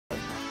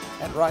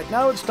And right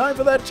now it's time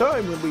for that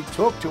time when we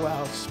talk to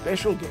our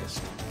special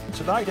guest.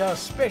 Tonight our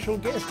special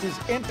guest is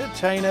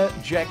entertainer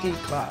Jackie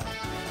Clarke.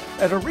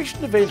 At a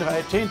recent event I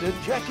attended,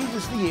 Jackie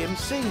was the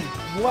MC.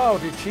 Wow,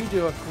 did she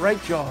do a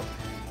great job.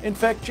 In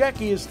fact,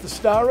 Jackie is the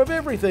star of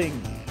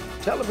everything.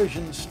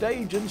 Television,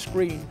 stage and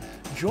screen.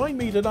 Join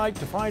me tonight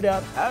to find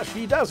out how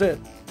she does it.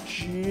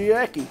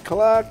 Jackie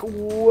Clarke,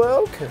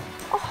 welcome.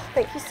 Oh,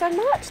 thank you so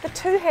much. The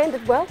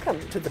two-handed welcome.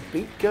 To the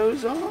beat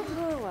goes on.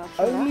 Oh, well,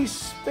 Only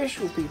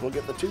special people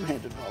get the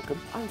two-handed welcome.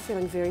 I'm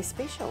feeling very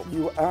special.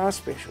 You are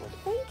special.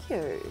 Thank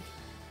you.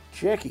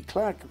 Jackie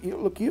Clarke,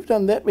 look, you've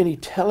done that many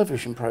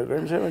television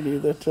programs, haven't you,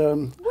 that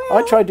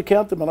I tried to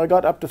count them and I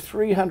got up to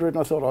 300 and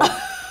I thought,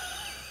 oh,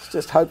 it's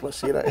just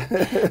hopeless, you know.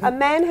 A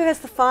man who has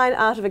the fine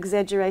art of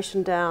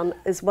exaggeration down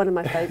is one of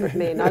my favourite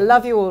men. I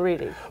love you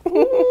already.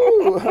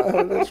 Ooh,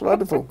 that's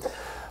wonderful.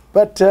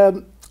 But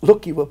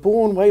look, you were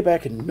born way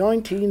back in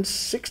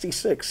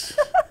 1966.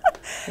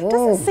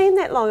 Doesn't seem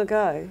that long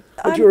ago.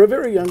 But you're a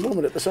very young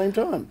woman at the same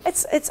time.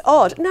 It's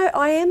odd. No,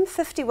 I am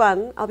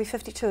 51. I'll be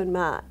 52 in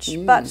March.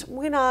 But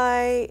when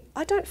I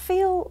don't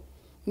feel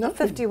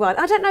 51.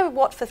 I don't know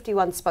what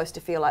 51's supposed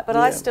to feel like, but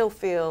I still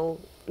feel,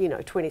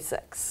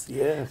 26.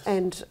 Yes.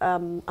 And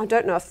I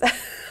don't know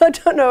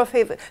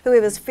if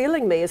whoever's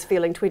feeling me is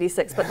feeling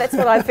 26, but that's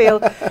what I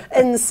feel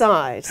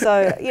inside.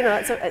 So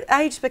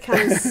age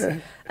becomes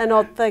an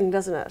odd thing,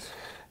 doesn't it?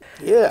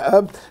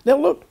 Yeah. Now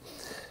look,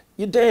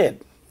 your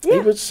dad. Yeah. He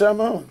was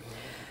Samoan.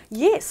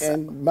 Yes.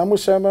 And Mum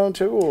was Samoan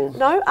too, or?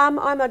 No,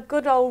 I'm a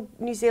good old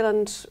New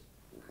Zealand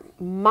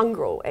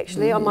mongrel,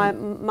 actually. On my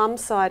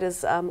mum's side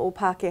is all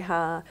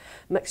Pākehā,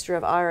 mixture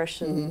of Irish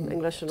and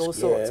English and all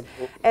sorts.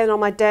 Yeah. And on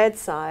my dad's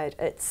side,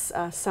 it's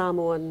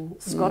Samoan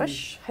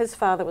Scottish. His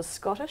father was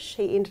Scottish.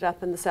 He ended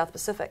up in the South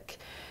Pacific,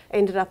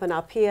 ended up in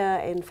Apia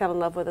and fell in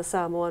love with a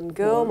Samoan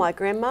girl, my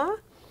grandma.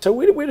 So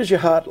where does your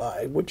heart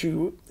lie? Would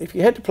you, if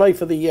you had to play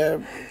for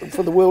the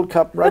World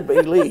Cup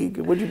Rugby League,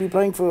 would you be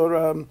playing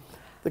for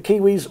the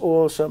Kiwis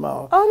or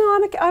Samoa?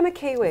 Oh no, I'm a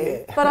Kiwi,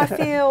 yeah. But I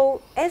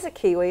feel as a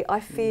Kiwi, I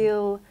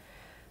feel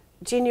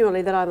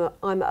genuinely that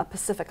I'm a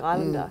Pacific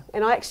Islander,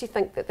 and I actually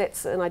think that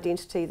that's an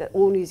identity that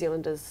all New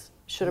Zealanders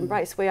should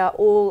embrace. We are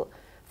all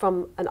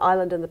from an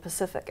island in the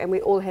Pacific, and we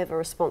all have a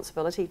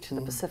responsibility to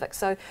the Pacific.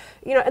 So,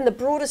 in the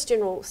broadest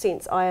general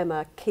sense, I am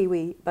a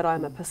Kiwi, but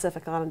I'm a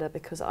Pacific Islander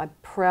because I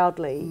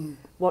proudly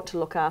want to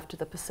look after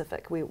the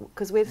Pacific,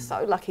 because we're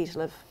so lucky to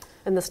live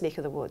in this neck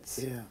of the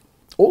woods. Yeah.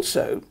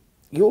 Also,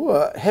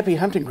 your happy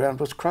hunting ground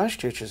was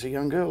Christchurch as a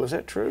young girl, is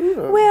that true?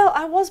 Or? Well,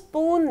 I was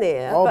born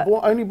there.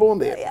 Oh, only born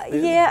there?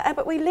 Yeah,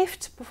 but we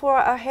left before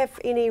I have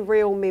any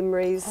real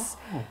memories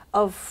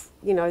of,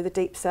 the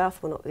Deep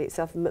South, well not the Deep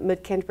South,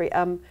 mid-Canterbury.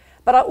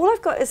 But all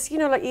I've got is,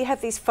 like you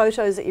have these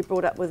photos that you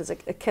brought up with as a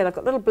kid. I've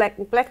got little black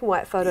and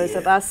white photos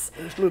of us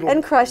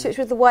in Christchurch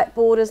with the white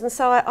borders. And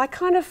so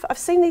I've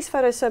seen these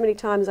photos so many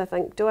times, I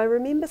think, do I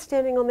remember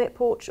standing on that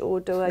porch or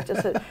do I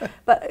just...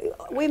 But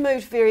we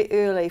moved very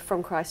early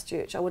from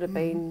Christchurch. I would have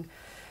been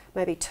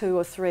maybe 2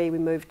 or 3. We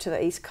moved to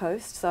the East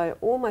Coast. So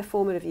all my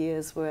formative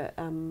years were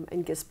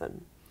in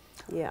Gisborne.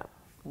 Yeah.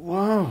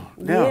 Wow.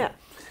 Now,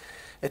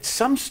 at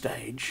some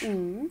stage,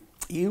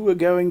 you were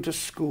going to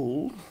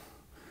school...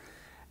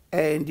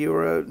 And you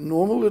were a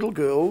normal little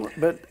girl,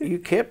 but you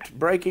kept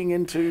breaking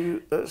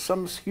into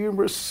some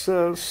humorous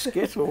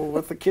skittle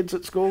with the kids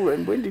at school.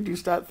 And when did you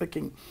start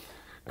thinking,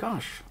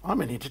 gosh, I'm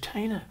an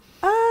entertainer?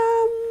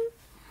 I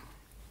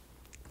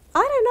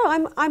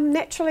don't know. I'm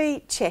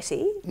naturally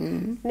chatty,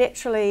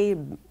 naturally,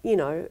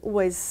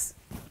 always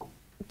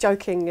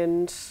joking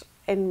and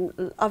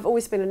I've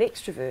always been an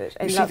extrovert.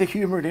 And you see the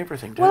humour in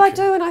everything, don't you? Well, I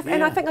do, and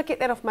I think I get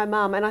that off my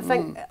mum. And I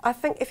think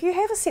if you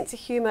have a sense of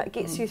humour, it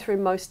gets you through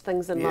most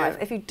things in life.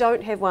 If you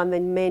don't have one,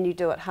 then man, you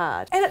do it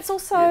hard. And it's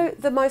also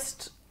the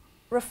most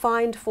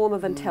refined form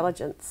of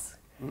intelligence.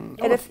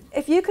 And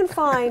if you can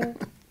find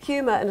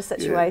humour in a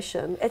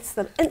situation, it's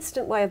the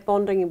instant way of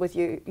bonding with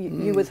you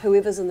with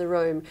whoever's in the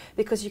room,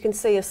 because you can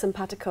see a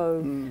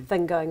simpatico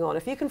thing going on.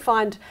 If you can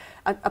find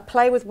a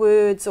play with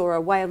words or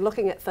a way of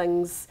looking at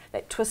things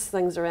that twists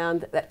things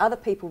around that other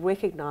people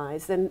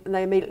recognise, then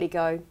they immediately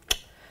go,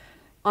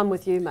 I'm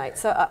with you, mate.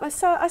 So I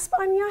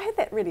had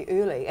that really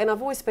early, and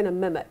I've always been a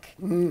mimic.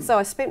 So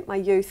I spent my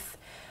youth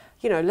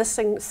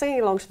singing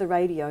along to the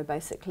radio,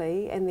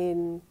 basically. And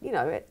then,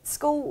 at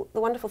school, the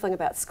wonderful thing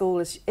about school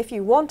is if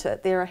you want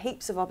it, there are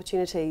heaps of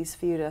opportunities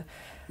for you to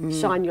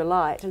shine your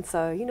light. And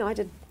so,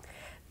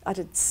 I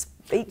did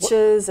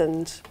speeches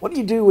and... What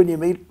do you do when you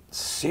meet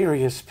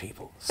serious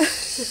people?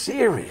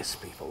 Serious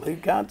people who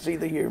can't see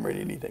the humour in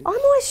anything? I'm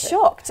always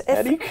shocked.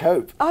 How do you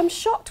cope? I'm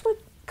shocked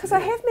because I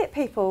have met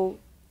people...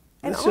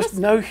 And there's just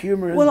no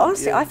humour in Well,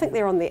 honestly, I think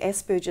they're on the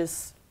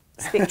Asperger's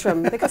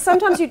spectrum, because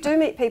sometimes you do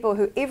meet people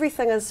who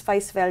everything is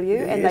face value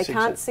and they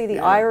can't see the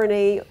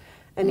irony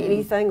in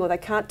anything, or they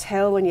can't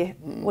tell when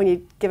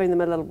you're giving them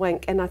a little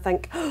wink. And I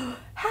think,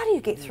 how do you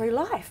get through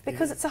life?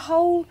 Because it's a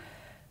whole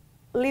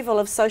level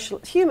of social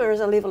humour is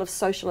a level of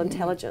social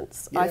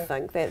intelligence. I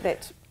think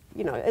that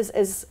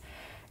is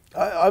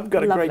I've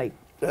got lovely.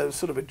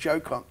 sort of a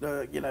joke on,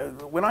 you know,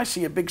 when I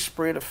see a big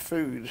spread of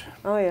food,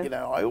 Oh, yeah. you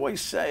know, I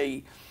always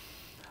say,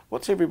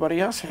 what's everybody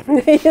else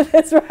having? Yeah,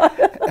 that's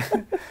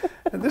right.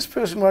 And this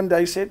person one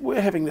day said,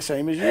 we're having the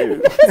same as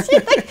you.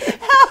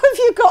 How have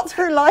you got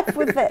through life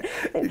with that?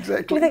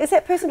 Exactly. Do you think, is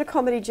that person a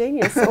comedy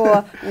genius?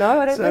 Or, no,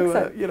 I don't think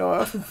so. You know, I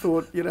often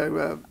thought, you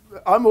know,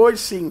 I'm always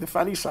seeing the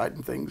funny side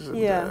and things. And,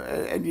 Yeah.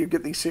 And you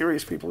get these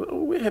serious people,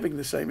 oh, we're having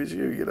the same as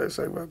you know,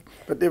 so,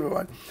 but never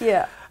mind.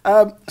 Yeah.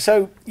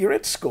 So you're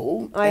at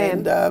school. I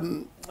am.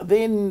 And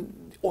then,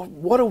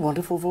 what a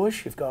wonderful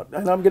voice you've got.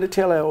 And I'm going to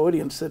tell our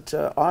audience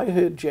that I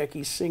heard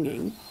Jackie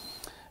singing.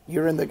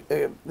 You're in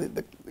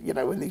the you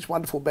know, in these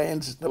wonderful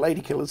bands, the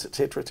Lady Killers,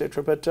 etc.,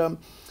 etc. But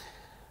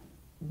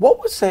what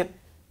was that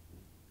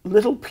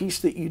little piece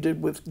that you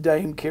did with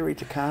Dame Kerry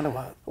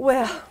Takanawa?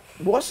 Well,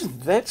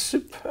 Wasn't that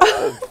superb?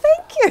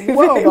 thank you.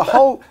 Well,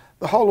 very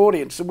the whole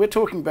audience, and we're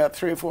talking about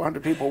 300 or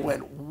 400 people,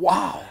 went,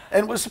 wow.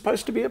 And it was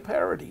supposed to be a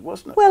parody,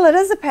 wasn't it? Well, it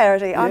is a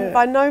parody. Yeah.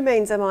 By no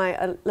means am I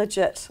a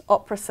legit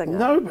opera singer.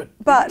 No,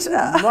 but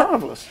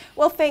marvellous.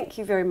 Well, thank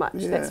you very much.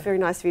 Yeah. That's very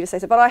nice of you to say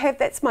so. But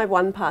that's my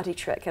one party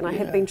trick, and I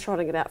have been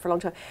trotting it out for a long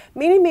time.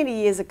 Many, many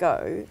years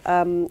ago,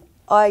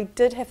 I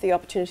did have the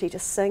opportunity to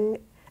sing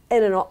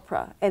in an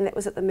opera, and that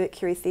was at the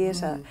Mercury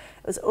Theatre.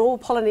 It was an all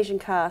Polynesian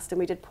cast, and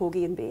we did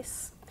Porgy and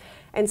Bess.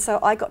 And so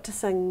I got to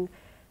sing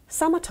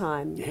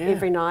Summertime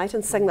every night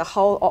and sing the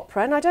whole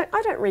opera. And I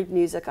don't read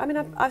music. I mean,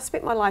 I've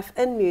spent my life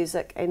in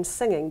music and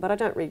singing, but I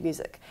don't read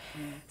music.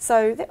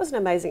 So that was an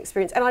amazing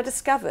experience. And I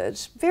discovered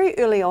very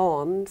early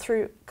on,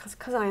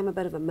 because I am a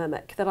bit of a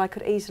mimic, that I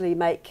could easily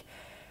make,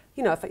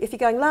 you know, if you're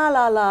going la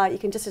la la, you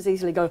can just as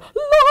easily go la la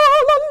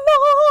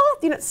la.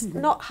 You know, it's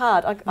not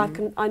hard.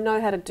 I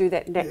know how to do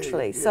that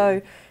naturally.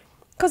 So,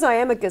 because I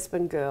am a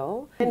Gisborne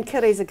girl and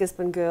Kiri's a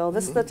Gisborne girl,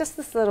 just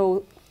this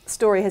little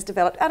story has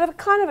developed out of a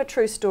kind of a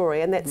true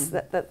story, and that's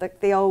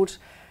the old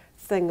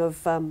thing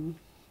of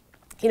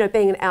you know,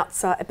 being in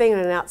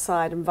an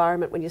outside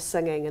environment when you're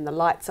singing and the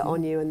lights are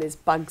on you and there's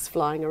bugs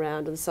flying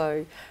around, and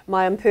so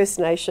my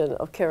impersonation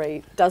of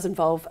Kiri does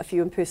involve a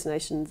few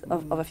impersonations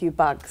of a few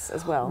bugs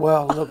as well.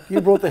 Well, look,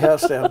 you brought the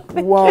house down.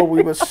 Wow,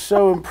 we were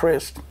so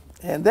impressed.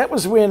 And that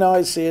was when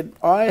I said,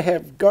 I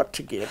have got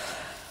to get...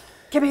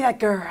 Give me that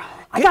girl.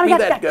 I Get gotta me get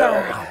that that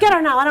girl. Get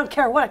her now. I don't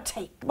care what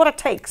it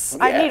takes.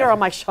 I need her on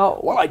my show.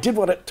 Well, I did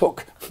what it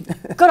took.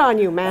 Good on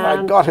you, man.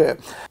 And I got her.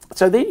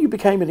 So then you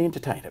became an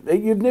entertainer.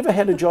 You'd never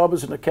had a job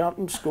as an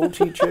accountant, school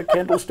teacher,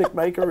 candlestick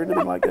maker, or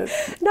anything like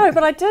that? No,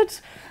 but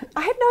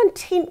I had no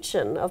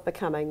intention of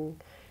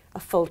becoming a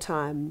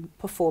full-time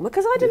performer,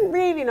 because I didn't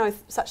really know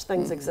such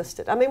things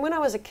existed. I mean, when I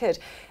was a kid,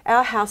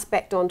 our house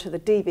backed onto the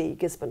DB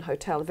Gisborne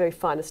Hotel, a very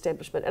fine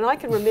establishment, and I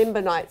can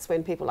remember nights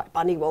when people like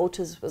Bunny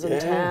Walters was in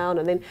town,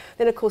 and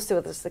then of course there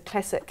was the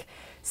classic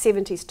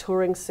 70s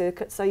touring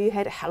circuit, so you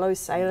had Hello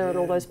Sailor and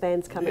all those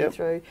bands coming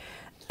through.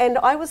 And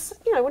I was,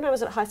 you know, when I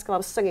was at high school I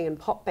was singing in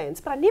pop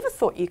bands, but I never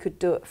thought you could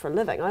do it for a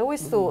living. I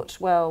always thought,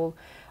 well,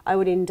 I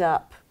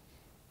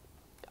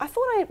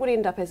thought I would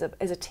end up as a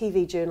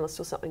TV journalist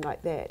or something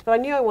like that. But I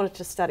knew I wanted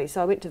to study, so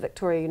I went to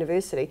Victoria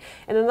University.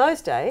 And in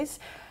those days,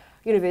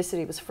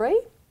 university was free.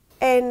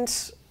 And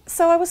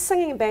so I was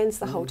singing in bands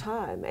the whole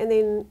time. And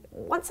then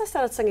once I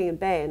started singing in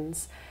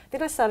bands,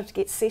 then I started to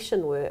get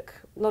session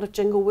work, a lot of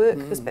jingle work,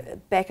 because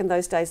back in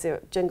those days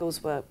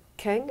jingles were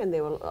king and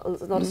there were a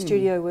lot of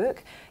studio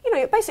work. You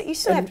know, basically you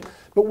still have to...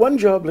 But one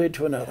job led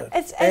to another.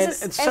 It's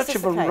such a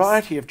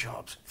variety of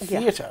jobs.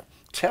 Theatre.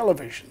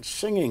 Television,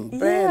 singing,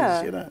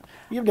 bands, you know.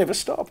 You've never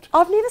stopped.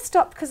 I've never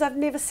stopped because I've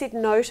never said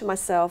no to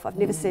myself. I've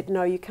never said,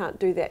 no, you can't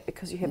do that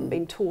because you haven't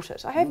been taught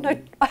it. I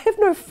have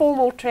no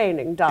formal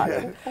training,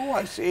 darling. Oh,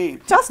 I see.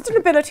 Just an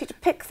ability to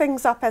pick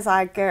things up as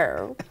I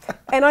go.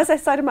 And as I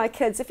say to my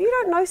kids, if you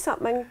don't know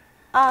something,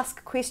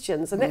 ask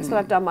questions. And that's what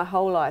I've done my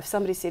whole life.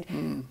 Somebody said,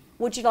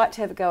 would you like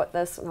to have a go at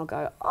this? And I'll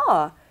go,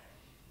 oh,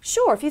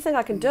 sure, if you think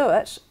I can do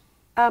it.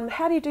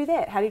 How do you do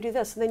that? How do you do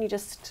this? And then you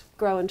just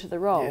grow into the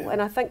role. Yeah.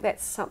 And I think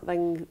that's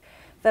something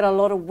that a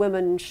lot of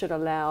women should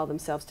allow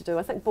themselves to do.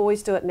 I think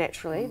boys do it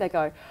naturally. They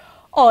go,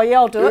 oh yeah,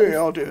 I'll do it. Yeah,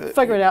 I'll do it.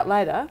 Figure it out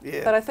later.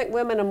 Yeah. But I think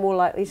women are more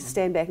likely to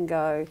stand back and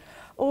go,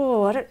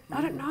 oh, I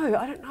don't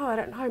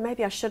know.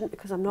 Maybe I shouldn't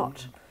because I'm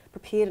not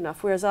prepared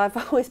enough. Whereas I've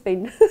always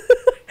been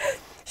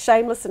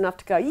shameless enough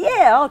to go,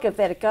 yeah, I'll give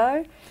that a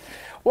go.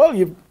 Well,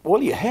 you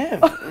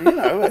have, you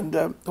know, and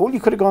well, you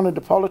could have gone into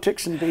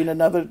politics and been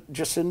another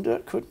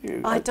Jacinda, couldn't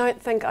you? I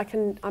don't think I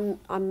can.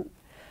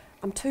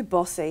 I'm too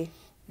bossy.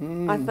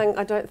 I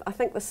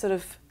think the sort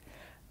of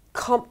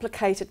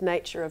complicated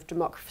nature of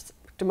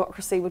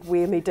democracy would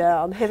wear me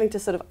down. Having to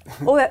sort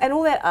of all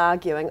that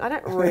arguing.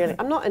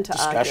 I'm not into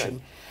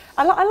discussion.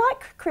 arguing. I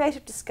like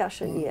creative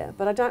discussion,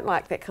 but I don't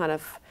like that kind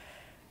of,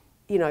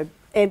 you know,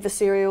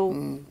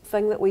 adversarial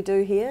thing that we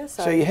do here.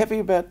 So you're happy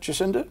about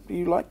Jacinda?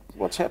 You like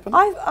what's happened?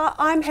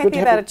 I'm happy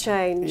about a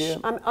change. Yeah.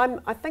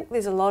 I think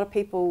there's a lot of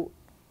people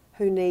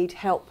who need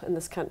help in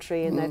this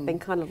country, and they've been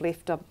kind of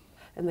left up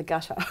in the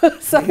gutter.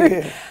 So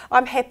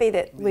I'm happy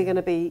that we're going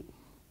to be.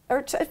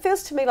 It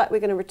feels to me like we're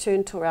going to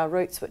return to our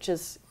roots, which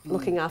is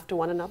looking after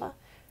one another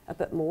a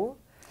bit more.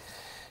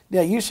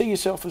 Now, you see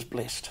yourself as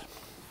blessed,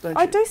 don't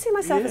you? I do see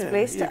myself as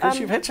blessed. Because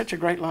you've had such a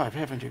great life,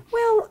 haven't you?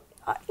 Well,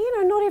 you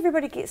know, not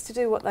everybody gets to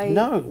do what they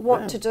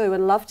want to do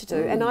and love to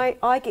do, and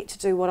I get to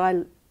do what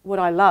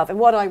I love and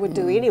what I would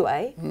do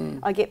anyway.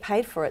 I get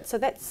paid for it, so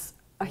that's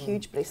a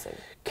huge blessing.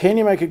 Can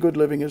you make a good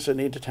living as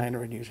an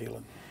entertainer in New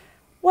Zealand?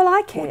 Well,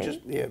 I can,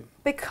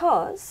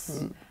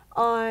 because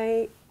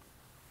I'm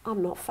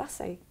not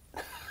fussy.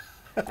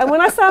 And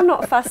when I say I'm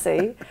not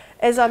fussy,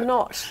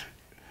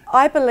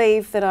 I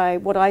believe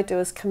that what I do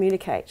is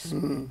communicate.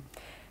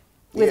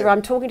 Whether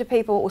I'm talking to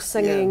people or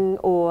singing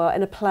or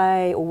in a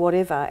play or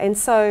whatever. And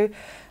so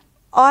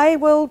I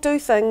will do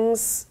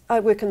things. I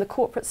work in the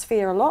corporate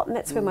sphere a lot, and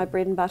that's where my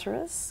bread and butter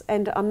is.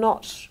 And I'm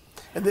not,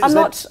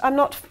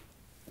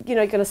 you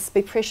know, going to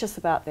be precious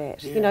about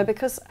that. You know,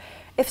 because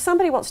if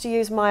somebody wants to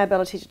use my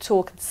ability to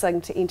talk and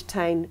sing to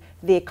entertain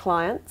their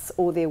clients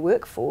or their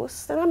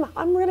workforce, then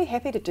I'm really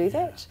happy to do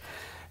that.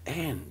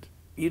 And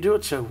you do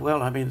it so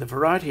well. I mean, the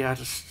variety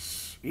artists.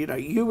 You know,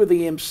 you were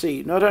the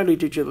MC. Not only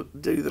did you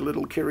do the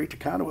little Kiri Te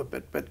Kanawa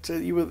bit, but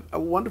you were a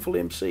wonderful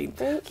MC.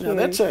 Thank you. Now,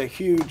 that's a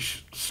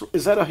huge...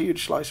 Is that a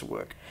huge slice of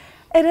work?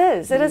 It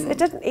is. It is. It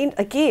didn't end,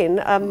 again,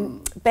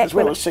 back as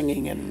well as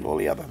singing and all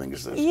the other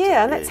things.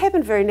 And that's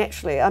happened very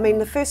naturally. I mean,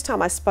 the first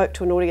time I spoke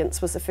to an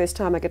audience was the first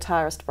time a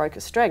guitarist broke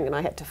a string and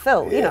I had to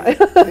fill, you know.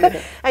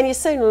 And you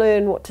soon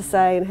learn what to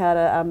say and how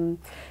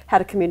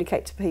to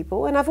communicate to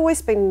people. And I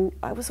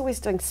was always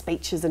doing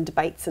speeches and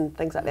debates and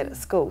things like that at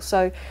school.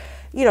 So,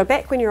 you know,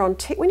 back when you're on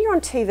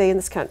TV in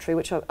this country,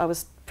 which I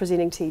was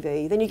presenting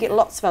TV, then you get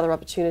lots of other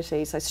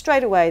opportunities. So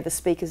straight away the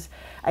speakers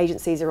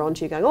agencies are on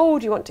to you going, oh,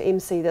 do you want to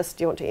MC this,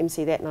 do you want to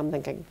MC that? And I'm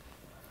thinking,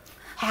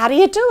 how do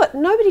you do it?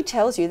 Nobody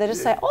tells you. They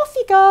just say, off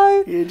you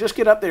go. Yeah, just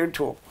get up there and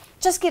talk.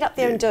 Just get up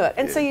there and do it.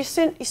 And so you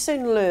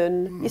soon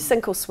learn, you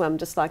sink or swim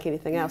just like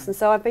anything else. And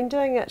so I've been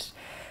doing it,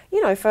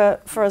 you know,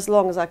 for as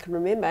long as I can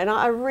remember, and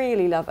I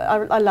really love it.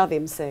 I love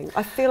emceeing.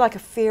 I feel like a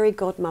fairy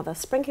godmother,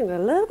 sprinkling a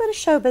little bit of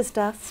showbiz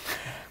dust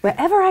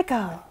wherever I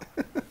go.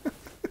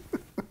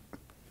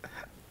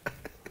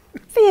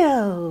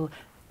 Feel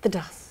the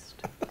dust.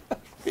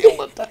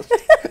 Feel the dust.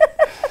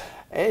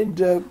 And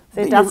is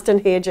there dust in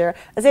here, Jerry?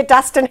 Is there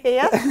dust in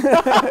here?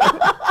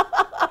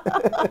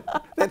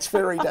 That's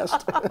fairy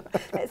dust.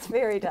 That's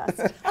fairy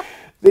dust.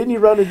 Then you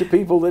run into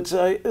people that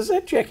say, is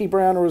that Jackie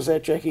Brown or is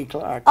that Jackie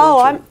Clarke?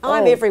 I'm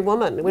every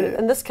woman.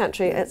 In this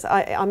country,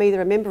 I'm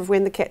either a member of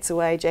When the Cat's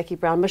Away, Jackie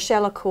Brown,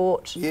 Michelle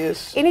Court.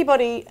 Yes.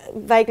 Anybody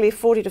vaguely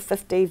 40 to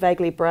 50,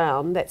 vaguely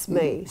brown, that's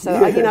me.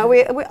 So, you know,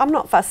 I'm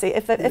not fussy.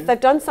 If they've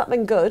done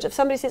something good, if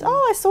somebody says,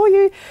 oh, I saw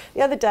you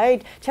the other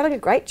day telling a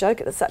great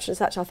joke at the such and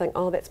such, I think,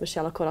 oh, that's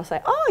Michelle Court. I'll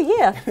say, oh,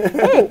 yeah,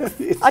 thanks.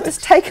 Yes. I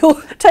just take all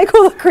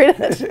the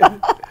credit.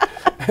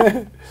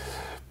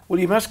 Well,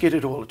 you must get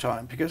it all the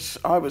time because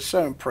I was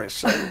so impressed.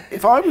 So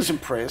if I was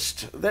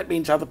impressed, that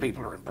means other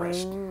people are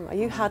impressed. Are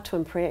you hard to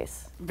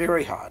impress?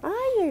 Very hard. Are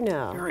you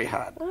now? Very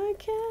hard.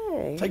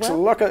 Okay. It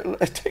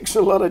takes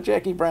a lot of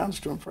Jackie Browns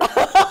to impress.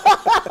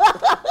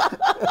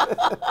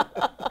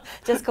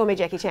 Just call me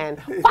Jackie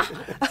Chan.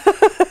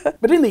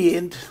 But in the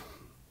end,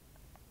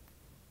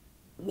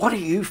 what are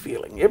you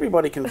feeling?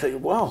 Everybody can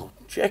think, wow,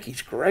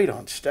 Jackie's great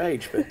on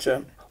stage, but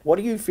what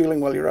are you feeling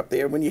while you're up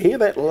there? When you hear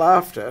that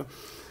laughter,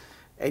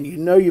 and you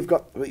know you've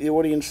got the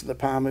audience in the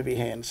palm of your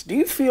hands. Do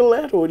you feel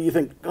that, or do you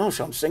think,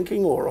 gosh, I'm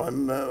sinking, or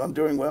I'm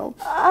doing well?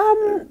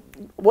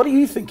 What are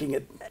you thinking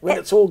when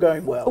it's all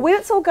going well? When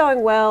it's all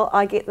going well,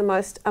 I get the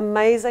most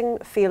amazing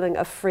feeling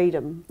of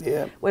freedom.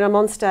 Yeah. When I'm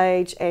on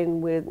stage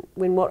and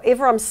when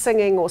whatever I'm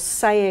singing or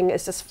saying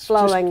is just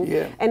flowing,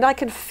 and I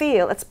can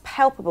feel, it's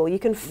palpable. You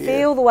can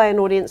feel the way an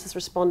audience is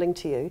responding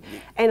to you,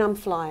 and I'm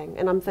flying,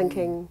 and I'm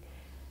thinking,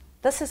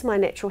 this is my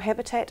natural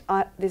habitat.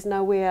 There's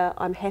nowhere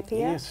I'm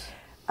happier. Yes.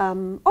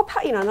 You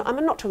know,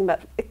 I'm not talking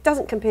about, it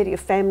doesn't compare to your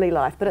family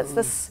life, but it's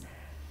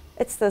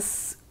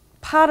this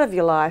part of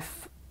your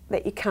life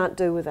that you can't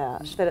do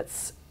without, that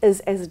is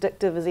as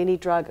addictive as any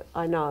drug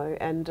I know,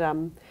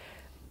 and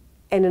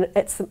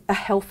it's a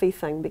healthy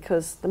thing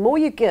because the more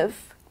you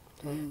give,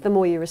 the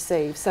more you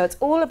receive. So it's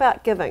all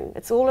about giving.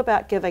 It's all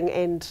about giving,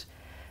 and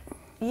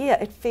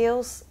yeah, it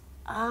feels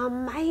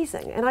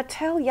amazing. And I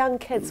tell young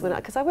kids,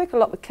 because I work a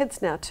lot with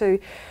kids now too,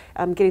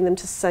 getting them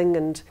to sing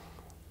and,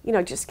 you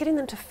know, just getting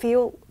them to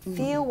feel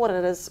what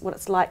it is, what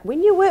it's like.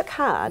 When you work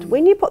hard,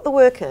 when you put the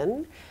work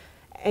in,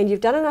 and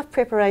you've done enough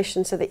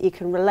preparation so that you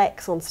can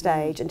relax on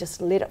stage and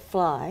just let it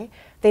fly,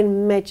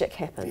 then magic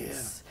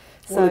happens.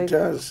 Yeah. Well, it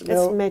does.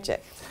 It's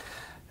magic.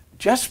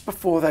 Just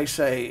before they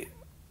say,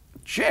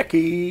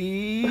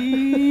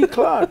 Jackie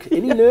Clarke,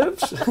 any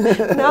nerves?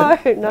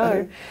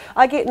 No.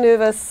 I get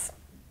nervous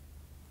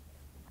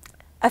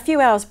a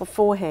few hours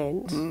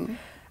beforehand.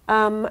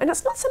 And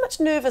it's not so much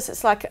nervous,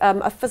 it's like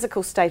a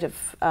physical state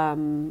of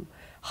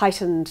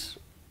heightened,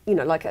 you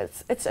know, like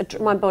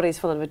my body's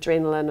full of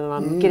adrenaline and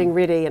I'm getting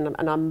ready and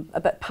I'm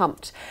a bit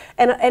pumped.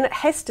 And that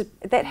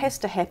has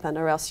to happen,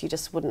 or else you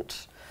just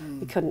wouldn't,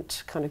 you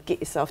couldn't kind of get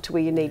yourself to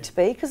where you need to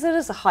be, because it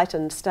is a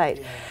heightened state.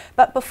 Yeah.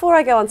 But before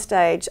I go on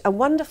stage, a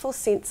wonderful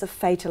sense of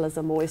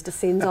fatalism always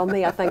descends on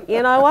me. I think,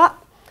 you know what?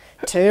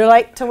 too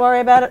late to worry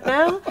about it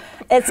now.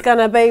 It's going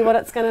to be what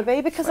it's going to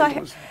be because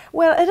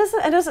well, it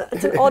isn't.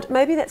 It's an odd.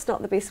 Maybe that's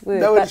not the best word.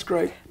 No, it's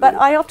great. But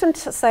I often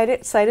say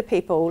to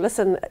people,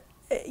 listen,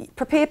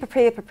 prepare,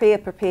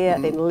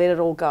 then let it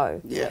all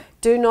go. Yeah.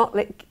 Do not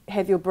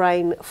have your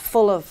brain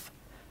full of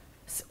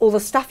all the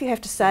stuff you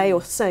have to say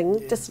or sing.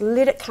 Yeah. Just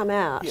let it come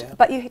out. Yeah.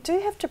 But you do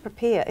have to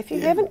prepare. If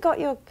you haven't got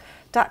your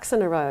ducks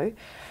in a row,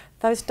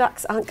 those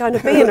ducks aren't going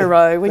to be in a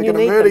row when you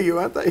need them. They're going to murder you,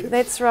 aren't they?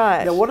 That's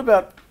right. Now, what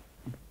about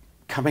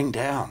coming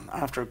down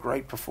after a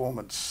great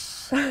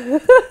performance?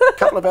 A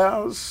couple of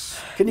hours.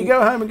 Can you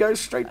go home and go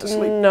straight to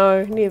sleep?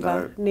 No,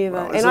 never.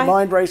 Well, is the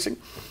mind racing?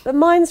 The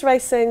mind's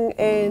racing,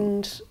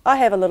 and I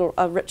have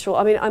a ritual.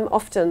 I mean, I'm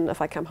often,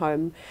 if I come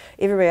home,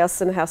 everybody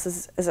else in the house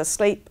is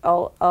asleep.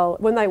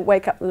 When they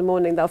wake up in the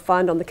morning, they'll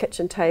find on the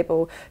kitchen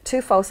table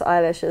 2 false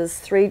eyelashes,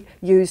 3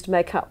 used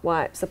makeup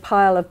wipes, a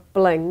pile of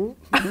bling,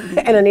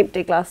 and an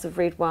empty glass of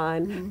red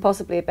wine,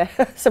 possibly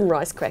some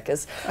rice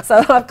crackers.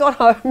 So I've got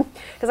home,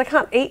 because I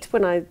can't eat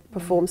when I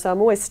perform, so I'm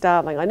always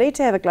starving. I need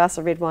to have a glass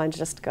of red wine to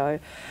just go,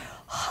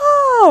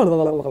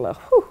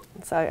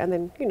 so, and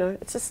then,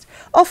 it's just,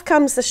 off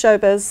comes the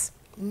showbiz,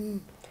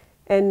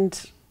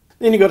 and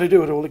then you got to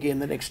do it all again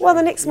the next day. Well,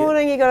 the next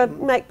morning you got to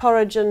make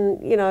porridge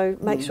and,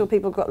 make sure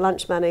people got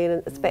lunch money,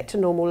 and it's back to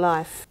normal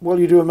life. Well,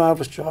 you do a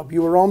marvellous job.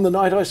 You were on the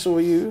night I saw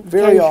you,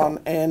 very on,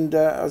 and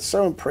I was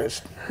so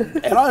impressed.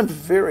 And I'm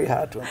very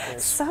hard to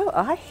impress. So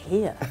I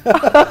hear.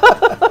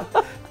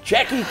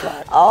 Jackie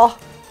Clarke. Oh.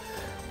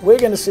 We're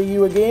going to see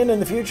you again in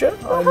the future.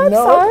 I hope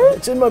so.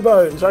 It's in my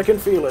bones. I can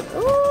feel it.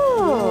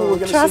 Oh,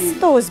 trust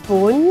those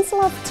bones,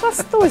 love.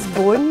 Trust those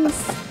bones.